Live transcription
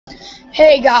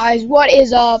Hey guys, what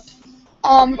is up?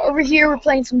 Over here we're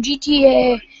playing some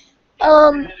GTA.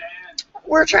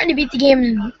 We're trying to beat the game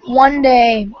in one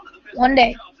day. One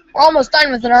day. We're almost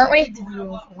done with it, aren't we?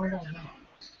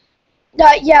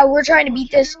 Yeah, we're trying to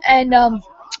beat this, and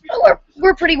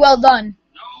we're pretty well done,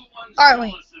 aren't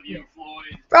we?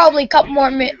 Probably a couple more,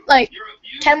 like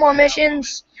 10 more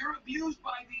missions,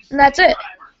 and that's it.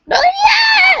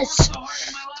 Yes!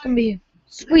 It's gonna be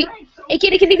sweet. Hey,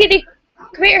 kitty, kitty, kitty.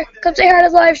 Come here. Come say hi to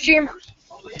the live stream.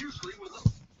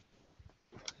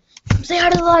 Come say hi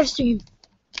to the live stream.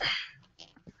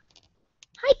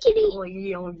 Hi, kitty. Oh, you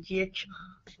young bitch.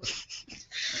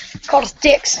 It's called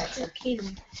sticks.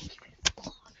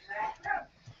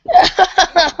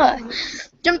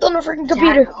 Jumped on the freaking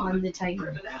computer. Jack on the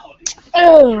tiger.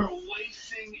 Oh.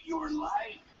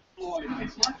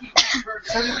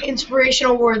 Some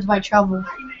inspirational words by Trouble.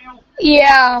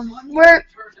 Yeah, we're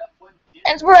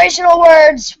inspirational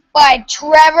words by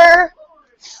Trevor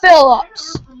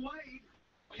Phillips.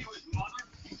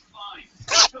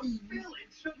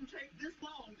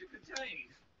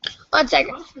 1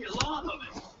 second.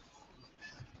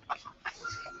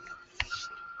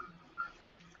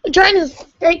 I'm trying to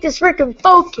make this freaking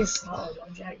focus.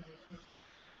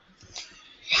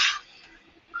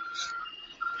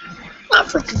 Not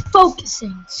freaking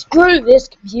focusing. Screw this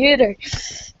computer.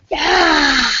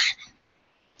 Yeah.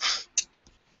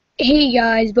 Hey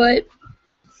guys, but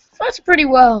that's pretty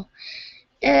well.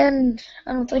 And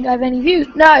I don't think I have any views.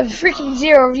 No, I have freaking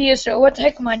 0 views, so what the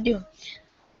heck am I doing?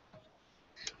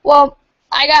 Well,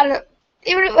 I gotta,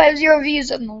 even if I have 0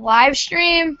 views on the live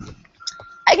stream,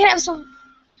 I can have some,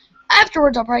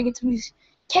 afterwards I'll probably get some views.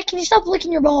 Cat, can you stop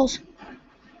licking your balls?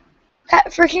 Cat,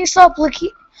 freaking stop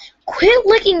licking, quit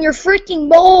licking your freaking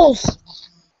balls.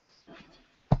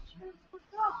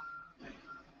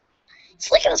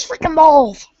 It's licking his freaking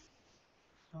balls.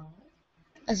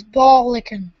 That's ball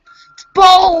licking. It's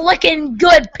ball licking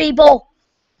good, people.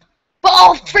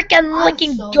 Ball freaking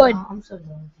licking good. I'm so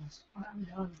done with this. I'm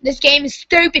done. This game is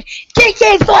stupid.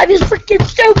 GTA 5 is freaking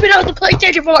stupid on the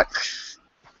PlayStation 4.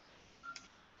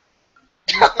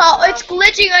 Oh, it's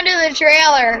glitching under the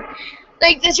trailer.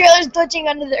 Like, the trailer's glitching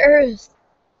under the earth.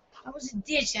 I was a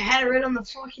ditch. I had it right on the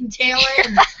fucking tail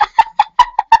end.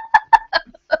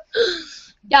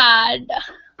 God.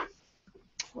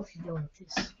 What's he doing with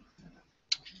this?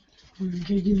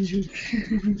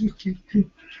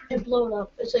 It blew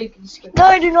up so you can skip. No,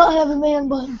 I do not have a man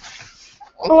button.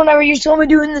 Whenever you saw me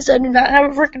doing this, I do not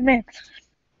have a freaking man.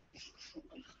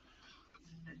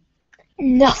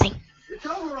 Nothing.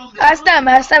 Ask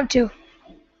them too.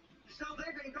 So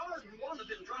they've been guarding one of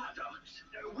them dry docks.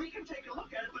 We can take a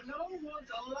look at it, but no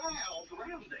one's allowed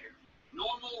around there.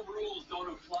 Normal rules don't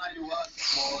apply to us,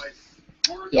 Floyd.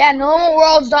 Yeah, normal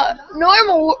rules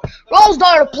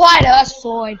don't apply to us,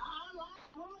 Floyd.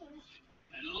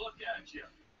 And look at you.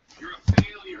 You're a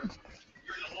failure. You're in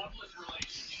a loveless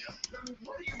relationship.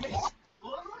 What do you mean?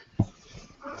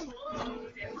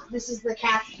 This is the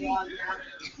cat's vlog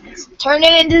now. Turn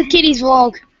it into the kitty's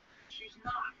vlog. She's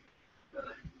not.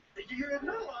 You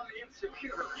know I'm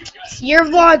insecure. You got It's your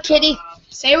vlog, kitty.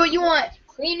 Say what you want.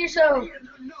 Clean yourself.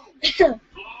 Floyd.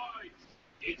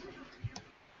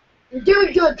 You're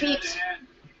doing good, peeps.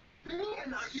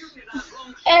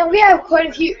 And we have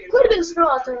quite a bit of snow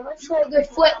out there. Let's say a good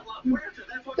foot.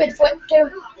 Good foot,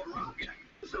 too.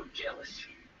 So jealous.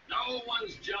 No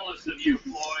one's jealous of you,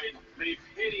 Floyd. They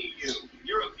pity you.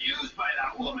 You're abused by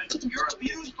that woman. You're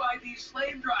abused by these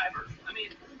slave drivers. I mean,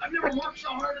 I've never worked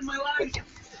so hard in my life.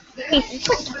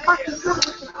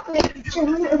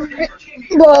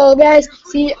 Well, guys,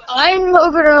 see, I'm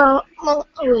over to... Oh,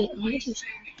 wait, let me do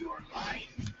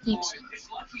Thanks.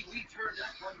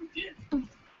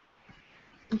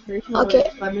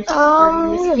 Okay,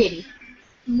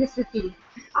 Mr. Kitty.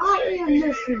 I am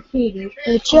Mr. Kitty.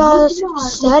 adjust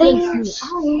settings, I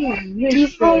am Mr.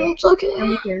 defaults, okay,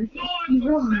 I'm here. He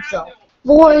ruined himself.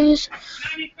 voice,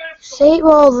 save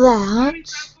all that.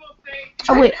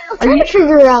 Oh wait, I'm trying to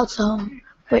figure out some.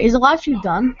 wait, is the live stream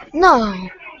done? No.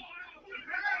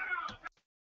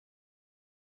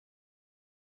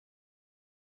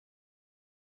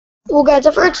 Well, guys,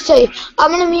 I forgot to tell you,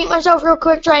 I'm gonna mute myself real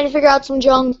quick trying to figure out some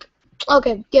junk.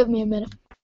 Okay, give me a minute.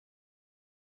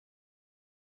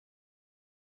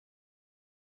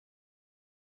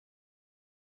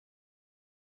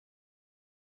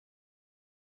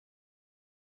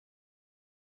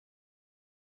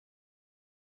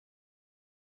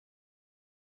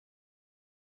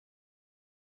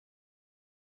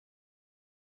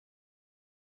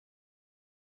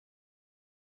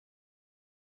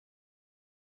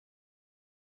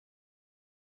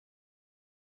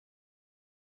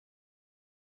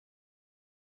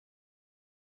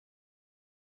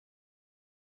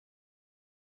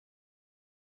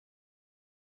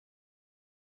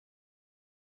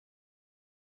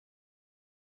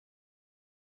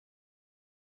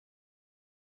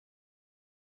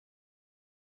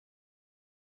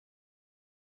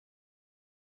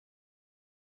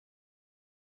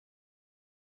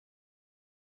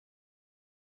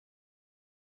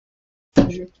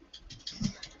 pleasure.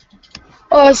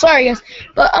 Oh, sorry guys,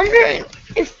 but I'm gonna,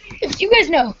 if you guys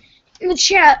know in the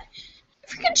chat,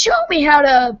 if you can show me how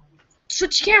to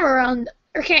switch the camera around,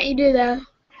 or can't you do that?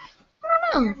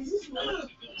 I don't know.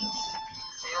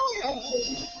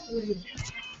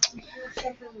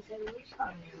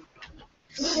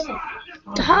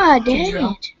 God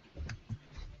damn it.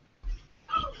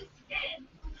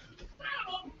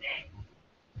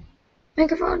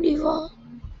 Microphone default.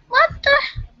 What the?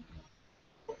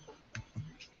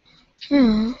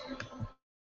 Hmm.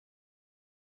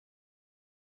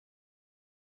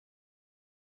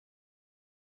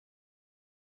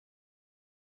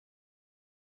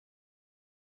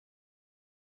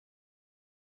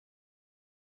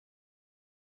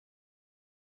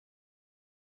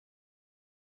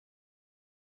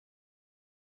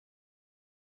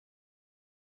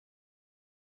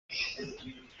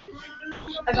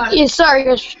 I got it. Yeah, sorry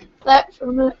guys, that for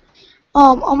a minute.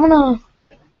 I'm gonna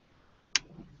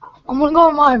go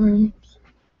in my room.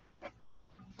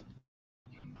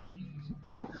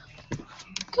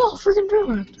 Go freaking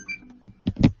room.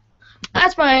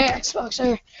 That's my Xbox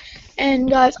there. And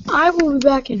guys, I will be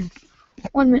back in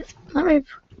 1 minute. Let me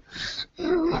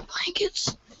move my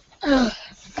blankets. I'm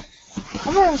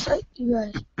gonna set you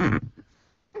guys.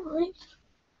 Alright.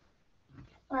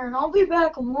 Alright, I'll be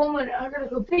back in 1 minute. I gotta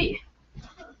go pee.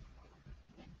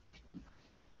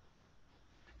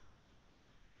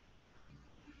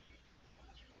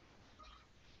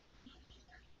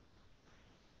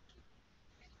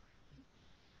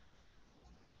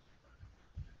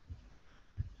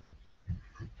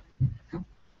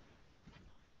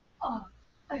 Oh,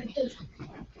 I got this.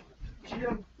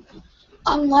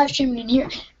 I'm live streaming in here.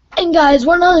 And guys,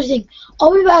 one other thing.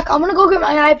 I'll be back. I'm gonna go get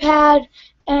my iPad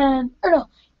and, or no,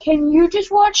 can you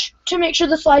just watch to make sure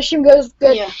this live stream goes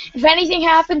good? Yeah. If anything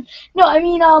happens, no, I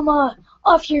mean,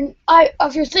 off your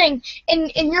thing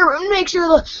in your room, make sure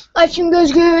the live stream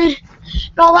goes good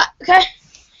and all that. Okay?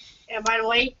 And by the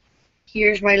way,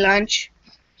 here's my lunch.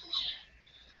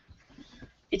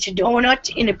 It's a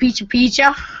donut and a piece of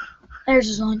pizza. There's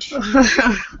his lunch.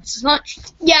 This is lunch.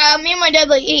 Yeah, me and my dad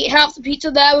like ate half the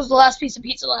pizza. That was the last piece of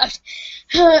pizza left.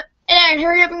 And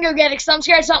hurry up and go get it, 'cause I'm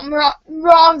scared something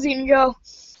wrong's gonna go.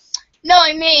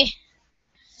 Knowing me.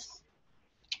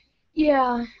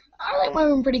 Yeah, I like my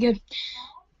room pretty good.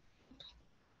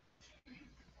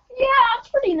 Yeah, it's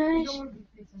pretty nice.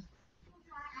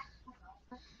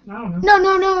 I don't know.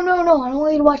 No. I don't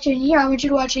want you to watch it in here. I want you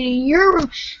to watch it in your room.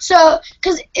 So,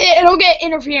 because it'll get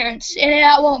interference, and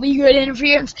that won't be good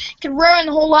interference. It can ruin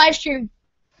the whole live stream.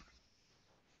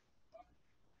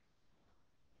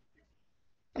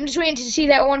 I'm just waiting to see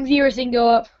that one viewer thing go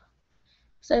up.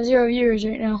 So I have 0 viewers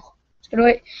right now. Just gonna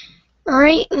wait.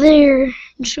 Right there.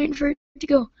 I'm just waiting for it to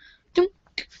go.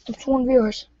 That's 1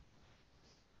 viewers.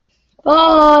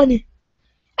 On.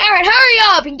 Alright, hurry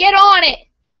up and get on it.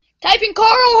 Type in Carl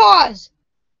Hawes.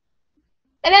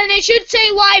 And then it should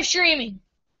say live streaming.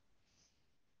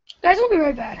 Guys, we'll be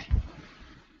right back.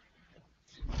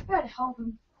 I gotta help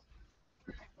him.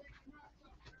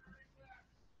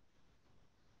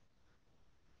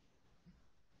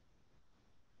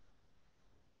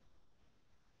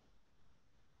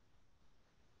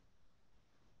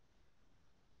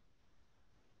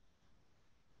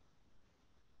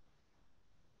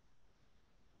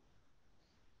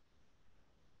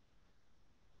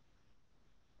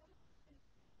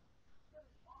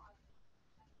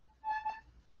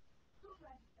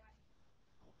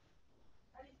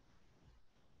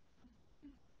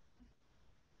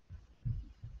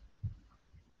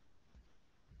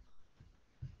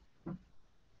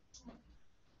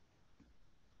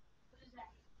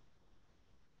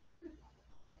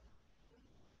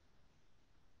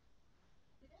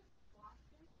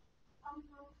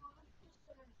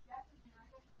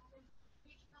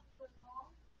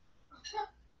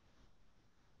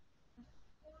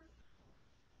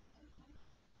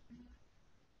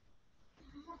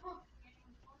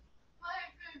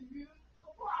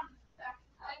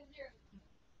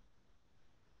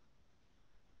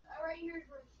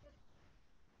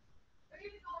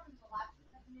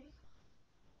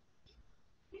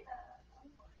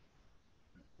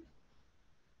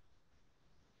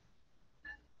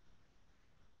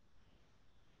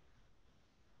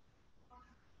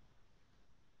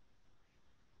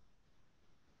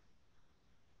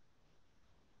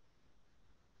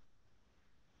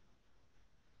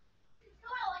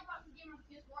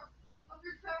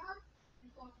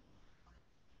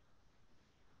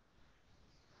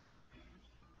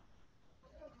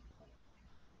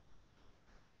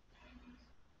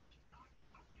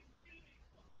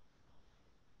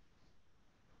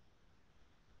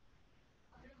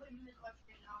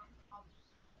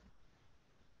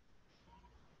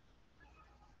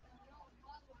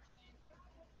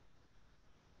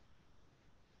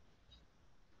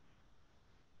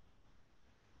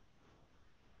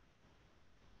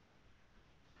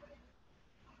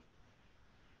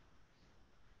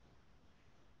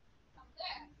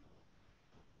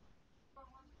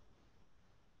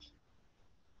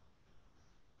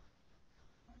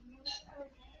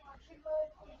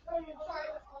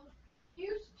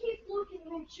 You just keep looking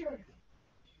to make sure.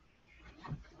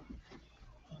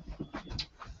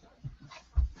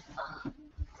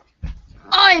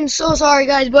 I'm so sorry,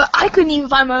 guys, but I couldn't even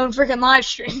find my own freaking live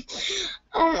stream.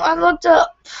 I looked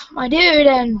up my dude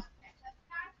and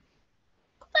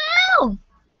wow,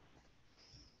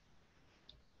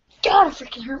 God, I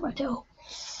freaking hurt my toe.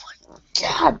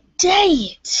 God dang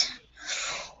it!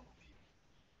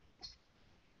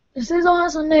 This is on a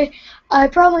Sunday. I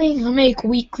probably gonna make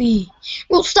weekly,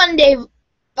 well, Sunday,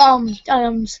 probably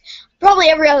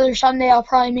every other Sunday I'll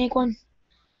probably make one.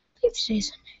 I think today's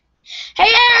Sunday. Hey,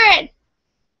 Aaron!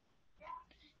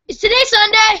 Is today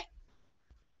Sunday?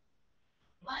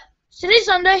 What? Is today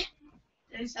Sunday?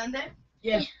 Today's Sunday?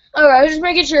 Yeah. Alright, I was just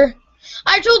making sure.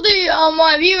 I told the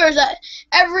my viewers that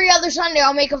every other Sunday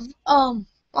I'll make a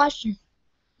live stream.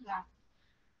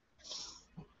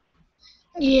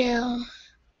 Yeah.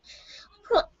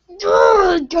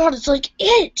 Oh God, it's like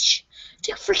itch. It's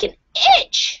like a freaking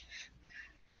itch.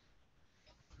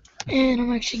 And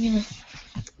I'm actually gonna.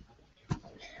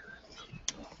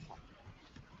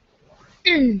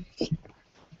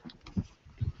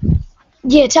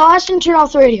 Yeah, tell Ashton to turn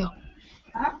off the radio.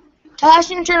 Huh? Tell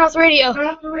Ashton to turn off the radio. Turn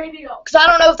off the radio. Because I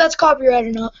don't know if that's copyright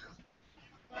or not.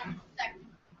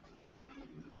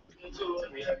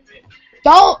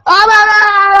 Don't.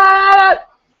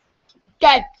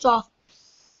 Okay, it's off.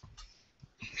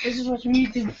 This is what you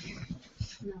need to.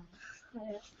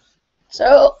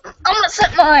 So, I'm going to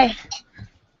set my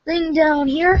thing down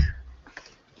here.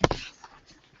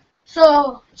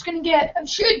 So, it's going to get, I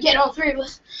should get all three of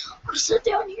us. I'll sit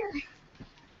down here.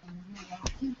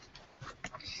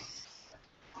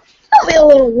 I'll be a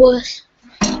little wuss.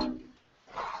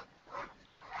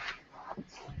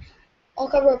 I'll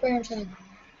cover up Aaron's head.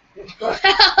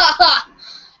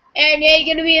 Aaron, you ain't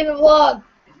going to be in the vlog.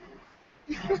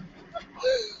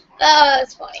 Oh,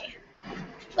 that's funny.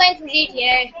 Playing some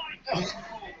GTA.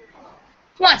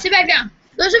 Come on, sit back down.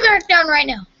 Go sit back down right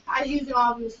now. I use it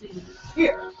obviously.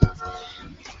 Here.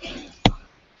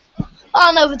 I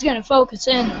don't know if it's gonna focus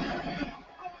in.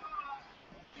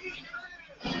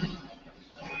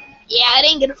 Yeah, it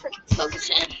ain't gonna freaking focus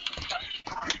in.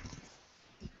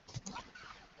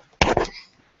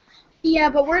 Yeah,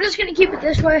 but we're just gonna keep it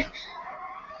this way.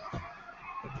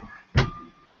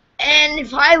 And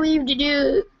if I leave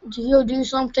to go do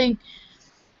something,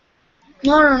 I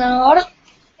don't know.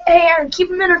 Hey, Aaron, keep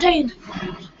him entertained.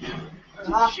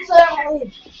 So,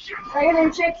 I'm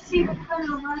gonna check to see what's going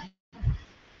on.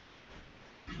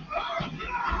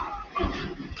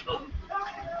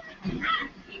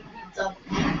 So.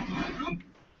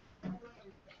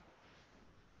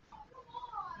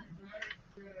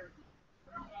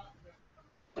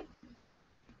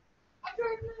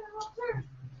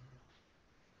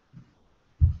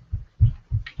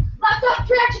 Laptop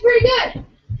tracks pretty good.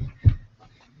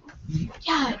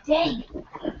 God dang.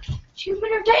 Keep him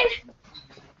entertained.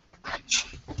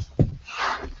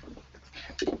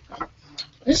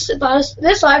 This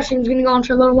live stream is gonna go on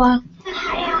for a little while.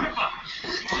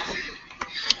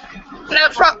 No,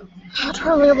 it's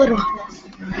probably a little.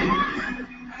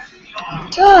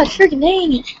 God, freaking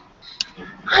dang it!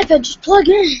 iPad just plug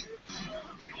in.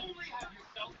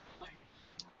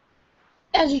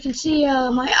 As you can see,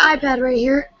 my iPad right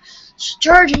here, it's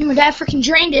charging. My dad freaking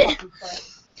drained it.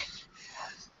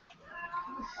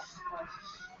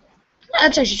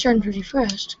 That's actually turning pretty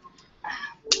fast.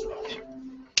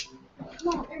 Come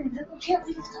on, Aaron, I can't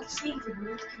leave without saving.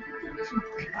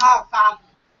 Oh, God.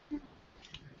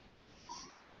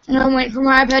 And I'm waiting for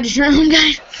my iPad to turn on,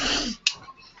 guys.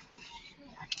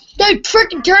 Dude,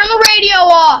 freaking turn the radio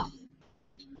off!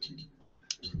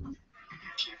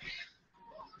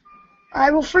 I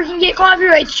will freaking get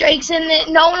copyright strikes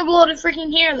and no one will be able to freaking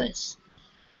hear this.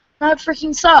 That would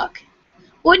freaking suck.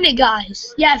 Wouldn't it,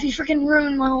 guys? Yeah, if you freaking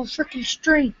ruined my whole freaking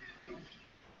stream.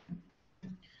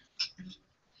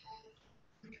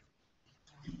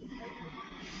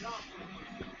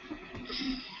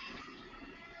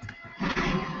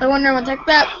 I wonder what the heck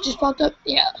that just popped up.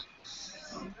 Yeah.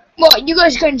 Well, you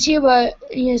guys couldn't see it, but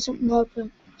yeah, something popped up.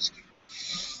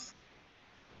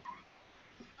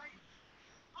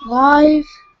 Live.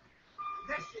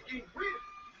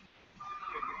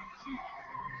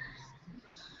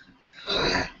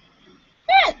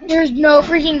 There's no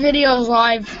freaking videos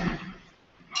live.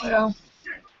 So.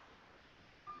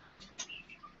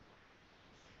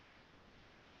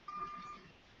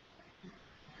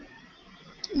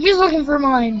 He's looking for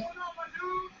mine.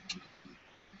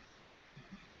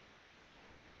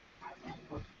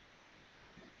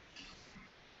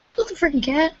 Look the freaking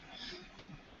cat.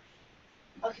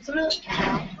 Okay, somebody look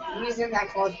out. I'm using that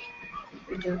code.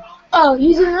 Oh,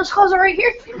 using this closet right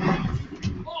here?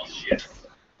 Bullshit.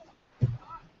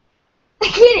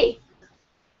 Kitty!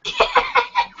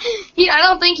 Yeah, I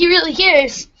don't think he really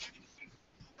cares.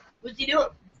 What's he doing?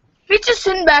 He's just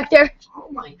sitting back there. Oh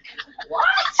my god. What?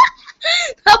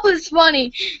 That was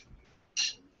funny.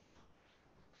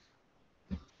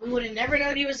 We would have never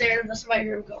known he was there unless somebody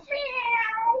heard him go,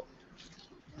 meow.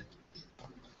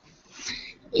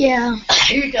 Yeah.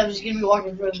 Here he comes. He's going to be walking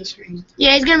in front of the screen.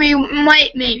 Yeah, he's gonna be,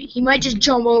 maybe. He might just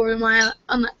jump over over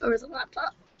the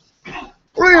laptop.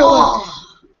 Really? Oh!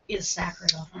 Get a sack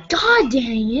right off. God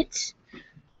dang it.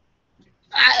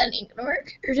 That ain't gonna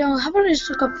work. Or no, how about I just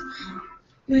look up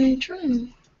my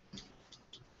train?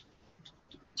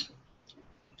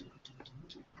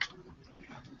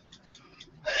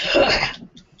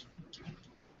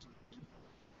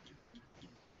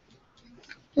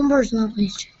 One person at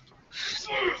least.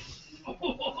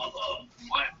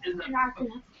 What in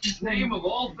the name of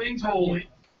all things holy?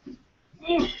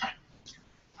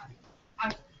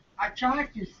 I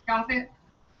tried to stop it,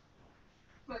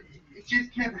 but it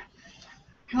just kept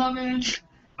coming.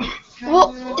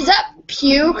 Well, is that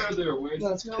puke? There, Wade.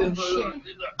 That's good shit.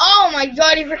 Oh my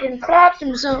god, he freaking crapped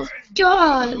himself.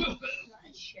 God. Did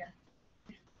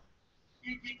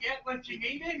you get what you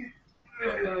needed?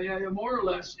 Yeah, more or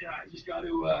less. Yeah, I just got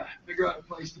to figure out a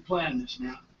place to plan this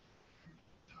now.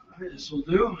 All right, this will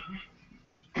do.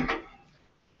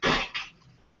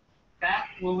 That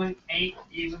woman ain't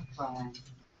even fine.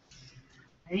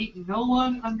 Ain't no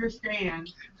one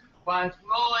understands why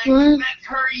Floyd lets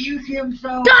her use him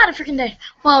so. God, a freaking day.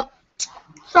 Well,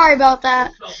 sorry about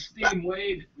that. Self-esteem,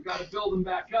 Wade. We got to build him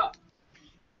back up.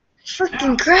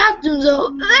 Freaking crapped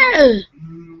himself. There.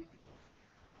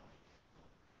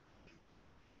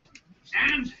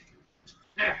 And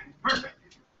there, perfect.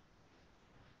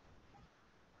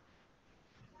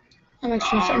 That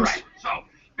makes no All sense. right. So,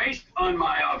 based on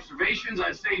my observations,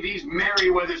 I'd say these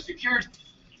Merryweather Secures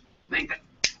think that.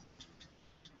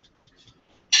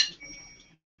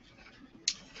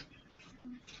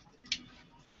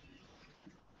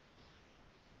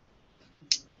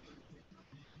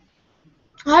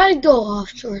 I'd go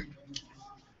offshore.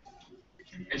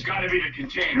 It's got to be the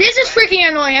container. This is freaking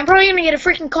annoying. I'm probably gonna get a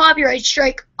freaking copyright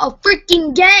strike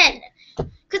again.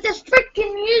 Cause there's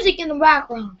freaking music in the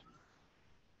background.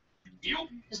 You.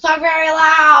 It's not very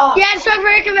loud. Yeah, it's so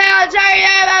freaking loud. Sorry.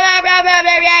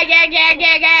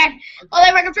 Oh,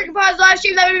 they freaking pause the live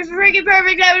stream. That would be freaking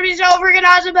perfect. That would be so freaking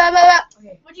awesome. Blah, blah, blah.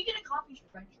 Okay. What'd you get a copy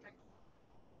strike?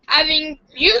 I mean,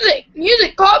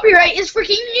 music. Copyright is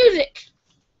freaking music.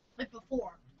 Like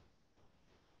before.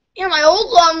 Yeah, my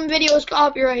old video was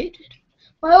copyrighted.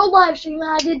 My old live stream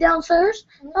that I did downstairs,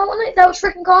 that was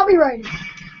freaking copyrighted.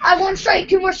 I have one strike,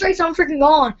 2 more strikes, I'm freaking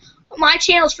gone. My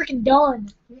channel's freaking done.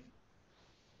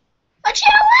 My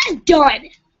channel is done.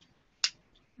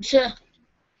 So,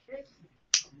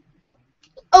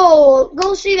 oh,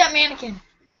 go see that mannequin.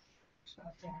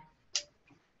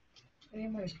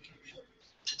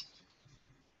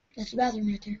 That's the bathroom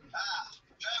right there.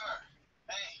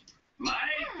 Mikey,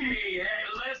 hey,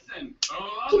 listen.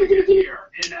 Get it. Here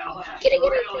in LA. Get it.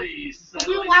 Really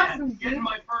settling in. Getting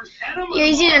my first enema. Yeah,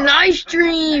 he's in a live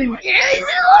stream. Yeah, he's in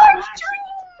a live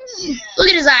stream. Look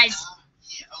at his eyes.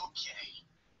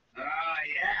 Yeah.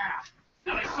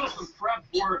 Now, there's still some prep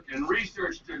work and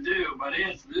research to do, but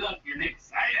it's looking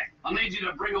exciting. I'll need you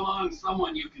to bring along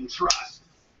someone you can trust.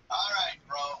 All right,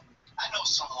 bro. I know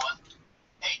someone.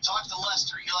 Hey, talk to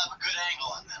Lester. He'll have a good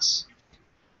angle on this.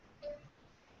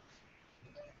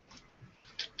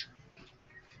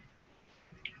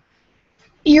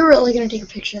 You're really gonna take a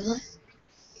picture of that?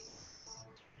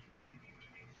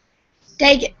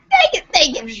 Take it.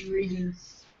 I'm just reading.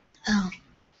 Oh.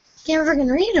 Can't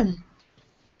freaking read them.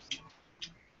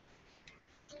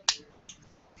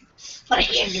 But I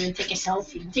am gonna take a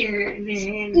selfie.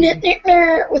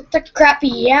 With the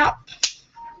crappy app.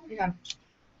 Yeah.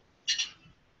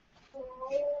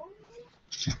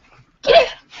 Get it.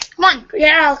 Come on,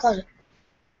 get out of the closet.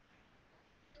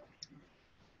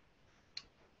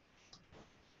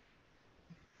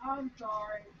 I'm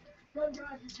sorry.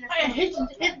 Hit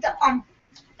the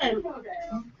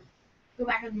go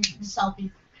back and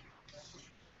selfie.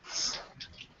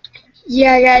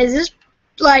 Yeah, guys,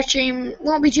 live stream.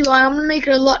 Won't be too long. I'm gonna make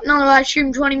it another live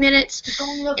stream, 20 minutes.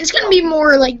 It's gonna be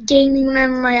more like gaming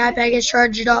whenever my iPad gets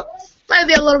charged up. Might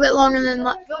be a little bit longer than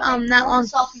that long.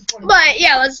 But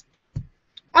yeah,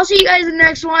 I'll see you guys in the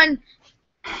next one.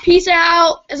 Peace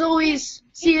out. As always,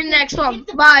 see you in the next one.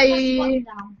 Bye.